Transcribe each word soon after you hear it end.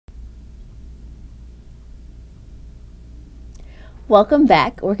Welcome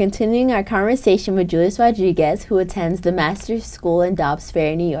back. We're continuing our conversation with Julius Rodriguez, who attends the Master's School in Dobbs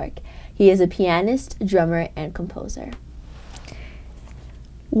Ferry, New York. He is a pianist, drummer, and composer.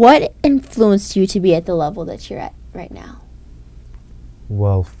 What influenced you to be at the level that you're at right now?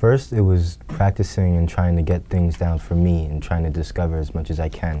 Well, first it was practicing and trying to get things down for me and trying to discover as much as I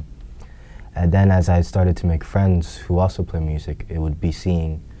can. And then as I started to make friends who also play music, it would be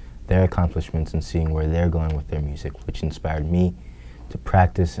seeing their accomplishments and seeing where they're going with their music, which inspired me to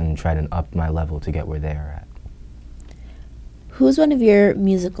practice and try to up my level to get where they are at. Who's one of your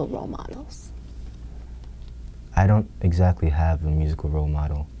musical role models? I don't exactly have a musical role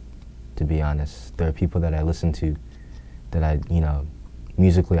model, to be honest. There are people that I listen to that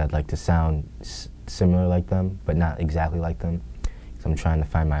musically I'd like to sound similar like them, but not exactly like them, because I'm trying to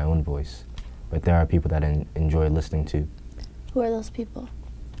find my own voice. But there are people that I enjoy listening to. Who are those people?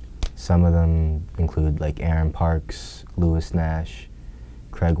 Some of them include like Aaron Parks, Lewis Nash,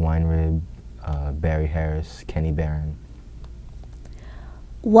 Craig Weinrib, Barry Harris, Kenny Barron.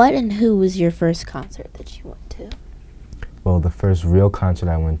 What and who was your first concert that you went to? Well, the first real concert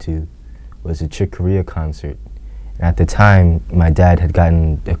I went to was a Chick Corea concert. And at the time, my dad had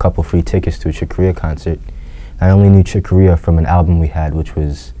gotten a couple free tickets to a Chick Corea concert. I only knew Chick Corea from an album we had, which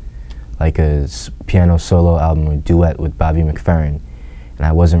was like a piano solo album or duet with Bobby McFerrin. And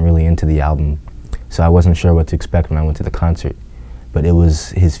I wasn't really into the album, so I wasn't sure what to expect when I went to the concert. But it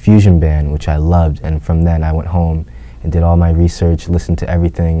was his fusion band, which I loved, and from then I went home and did all my research, listened to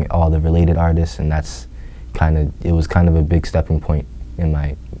everything, all the related artists, and it was kind of a big stepping point in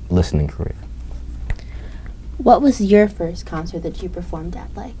my listening career. What was your first concert that you performed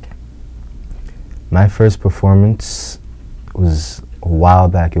at like? My first performance was a while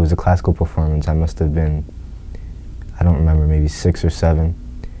back. It was a classical performance. I must have been, I don't remember, maybe 6 or 7.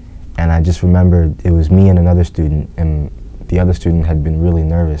 And I just remember it was me and another student, and the other student had been really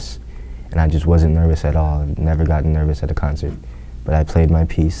nervous, and I just wasn't nervous at all. I've never gotten nervous at a concert. But I played my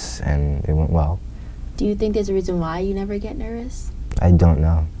piece, and it went well. Do you think there's a reason why you never get nervous? I don't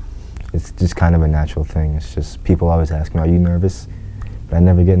know. It's just kind of a natural thing. It's just people always ask me, are you nervous? But I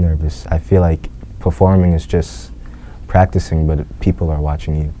never get nervous. I feel like performing is just practicing, but people are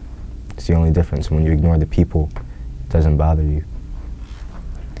watching you. It's the only difference. When you ignore the people, it doesn't bother you.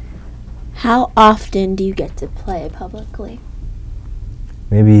 How often do you get to play publicly?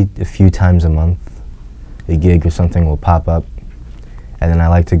 Maybe a few times a month. A gig or something will pop up. And then I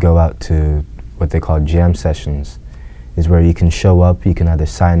like to go out to what they call jam sessions, is where you can show up, you can either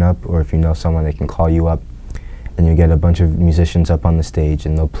sign up, or if you know someone, they can call you up, and you get a bunch of musicians up on the stage,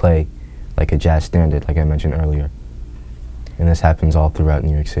 and they'll play like a jazz standard, like I mentioned earlier. And this happens all throughout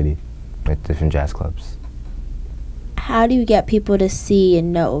New York City at different jazz clubs. How do you get people to see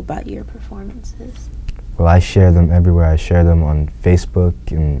and know about your performances? Well, I share them everywhere. I share them on Facebook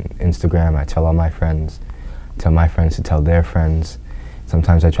and Instagram. I tell all my friends, tell my friends to tell their friends.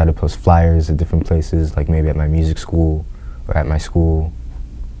 Sometimes I try to post flyers at different places, like maybe at my music school or at my school.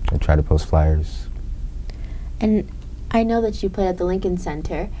 I try to post flyers. And I know that you played at the Lincoln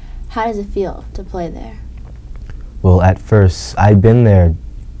Center. How does it feel to play there? Well, at first, I'd been there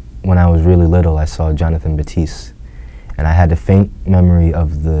when I was really little. I saw Jonathan Batiste, and I had a faint memory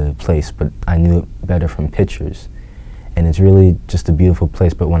of the place, but I knew it better from pictures. And it's really just a beautiful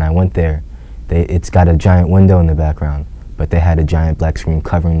place, but when I went there, it's got a giant window in the background, but they had a giant black screen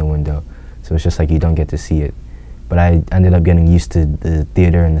covering the window, so it's just like you don't get to see it. But I ended up getting used to the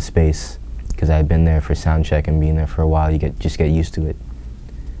theater and the space, because I had been there for sound check, and being there for a while, you just get used to it.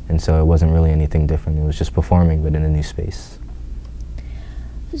 And so it wasn't really anything different. It was just performing, but in a new space.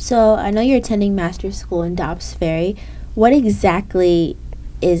 So I know you're attending master's school in Dobbs Ferry. What exactly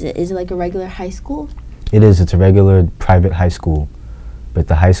is it? Is it like a regular high school? It is. It's a regular private high school, but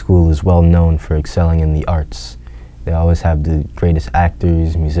the high school is well known for excelling in the arts. They always have the greatest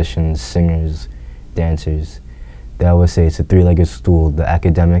actors, musicians, singers, dancers. They always say it's a three-legged stool: the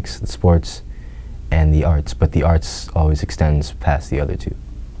academics, the sports, and the arts, but the arts always extends past the other two.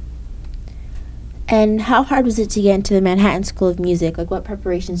 And how hard was it to get into the Manhattan School of Music? Like, what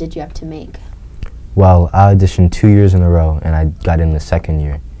preparations did you have to make? Well, I auditioned 2 years in a row, and I got in the second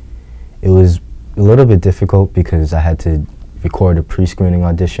year. It was a little bit difficult because I had to record a pre-screening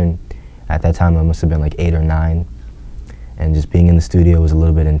audition. At that time, I must have been like 8 or 9, and just being in the studio was a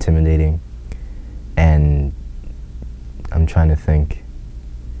little bit intimidating. And I'm trying to think.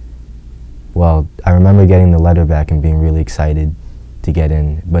 Well, I remember getting the letter back and being really excited to get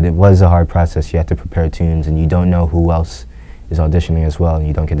in, but it was a hard process. You have to prepare tunes, and you don't know who else is auditioning as well, and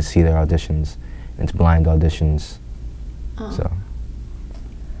you don't get to see their auditions. It's blind auditions. Oh. So.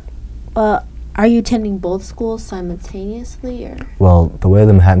 Well, Are you attending both schools simultaneously, or? Well, the way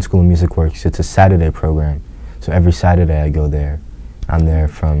the Manhattan School of Music works, it's a Saturday program. So every Saturday I go there. I'm there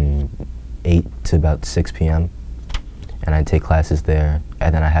from 8 to about 6 p.m. and I take classes there.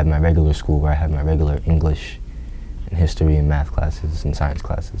 And then I have my regular school where I have my regular English and history and math classes and science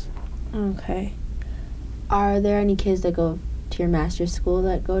classes. Okay. Are there any kids that go to your master's school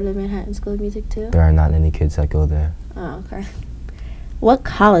that go to the Manhattan School of Music too? There are not any kids that go there. Oh, okay. What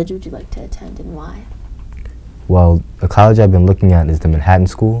college would you like to attend and why? Well, the college I've been looking at is the Manhattan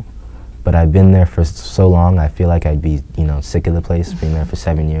School, but I've been there for so long, I feel like I'd be, sick of the place, being there for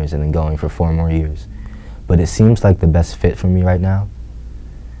 7 years and then going for 4 more years. But it seems like the best fit for me right now.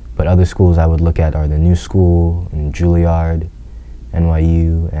 But other schools I would look at are the New School, and Juilliard,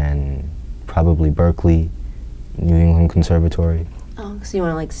 NYU, and probably Berkeley, New England Conservatory. Oh, so you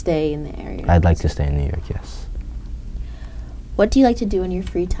want to stay in the area? I'd like to stay in New York, yes. What do you like to do in your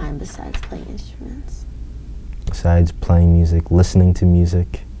free time besides playing instruments? Besides playing music, listening to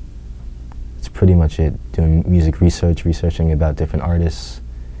music. It's pretty much it. Doing music research, researching about different artists.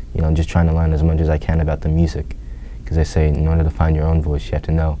 Just trying to learn as much as I can about the music. Because they say in order to find your own voice, you have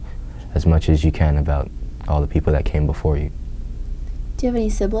to know as much as you can about all the people that came before you. Do you have any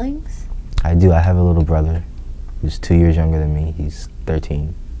siblings? I do. I have a little brother who's 2 years younger than me. He's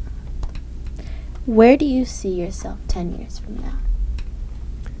 13. Where do you see yourself 10 years from now?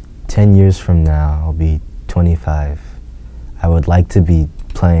 10 years from now, I'll be 25. I would like to be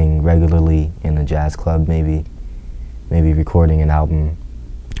playing regularly in a jazz club, maybe recording an album,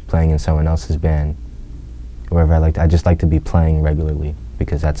 playing in someone else's band, wherever I just like to be playing regularly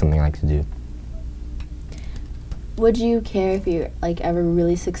because that's something I like to do. Would you care if you're ever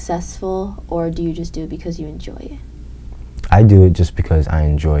really successful, or do you just do it because you enjoy it? I do it just because I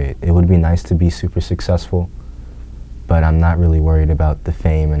enjoy it. It would be nice to be super successful, but I'm not really worried about the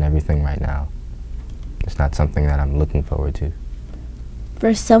fame and everything right now. It's not something that I'm looking forward to.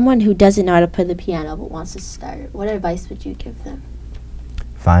 For someone who doesn't know how to play the piano but wants to start, what advice would you give them?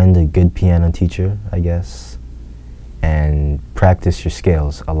 Find a good piano teacher, I guess, and practice your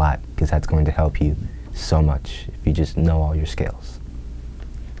scales a lot, because that's going to help you so much if you just know all your scales.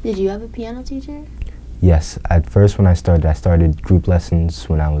 Did you have a piano teacher? Yes, at first when I started group lessons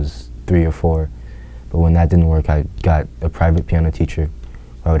when I was 3 or 4, but when that didn't work, I got a private piano teacher.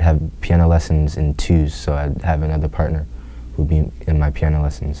 I would have piano lessons in twos, so I'd have another partner who would be in my piano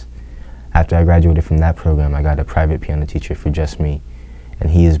lessons. After I graduated from that program, I got a private piano teacher for just me,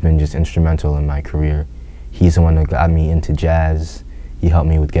 and he has been just instrumental in my career. He's the one that got me into jazz. He helped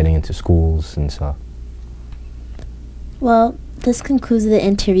me with getting into schools and stuff. Well, this concludes the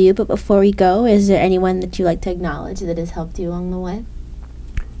interview, but before we go, is there anyone that you'd like to acknowledge that has helped you along the way?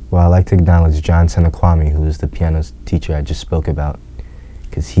 Well, I'd like to acknowledge John Senakwame, who is the piano teacher I just spoke about,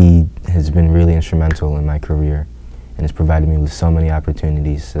 because he has been really instrumental in my career and has provided me with so many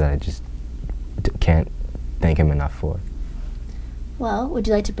opportunities that I just can't thank him enough for. Well, would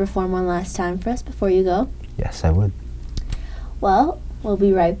you like to perform one last time for us before you go? Yes, I would. Well, we'll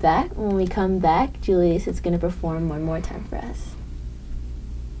be right back. When we come back, Julius is going to perform one more time for us.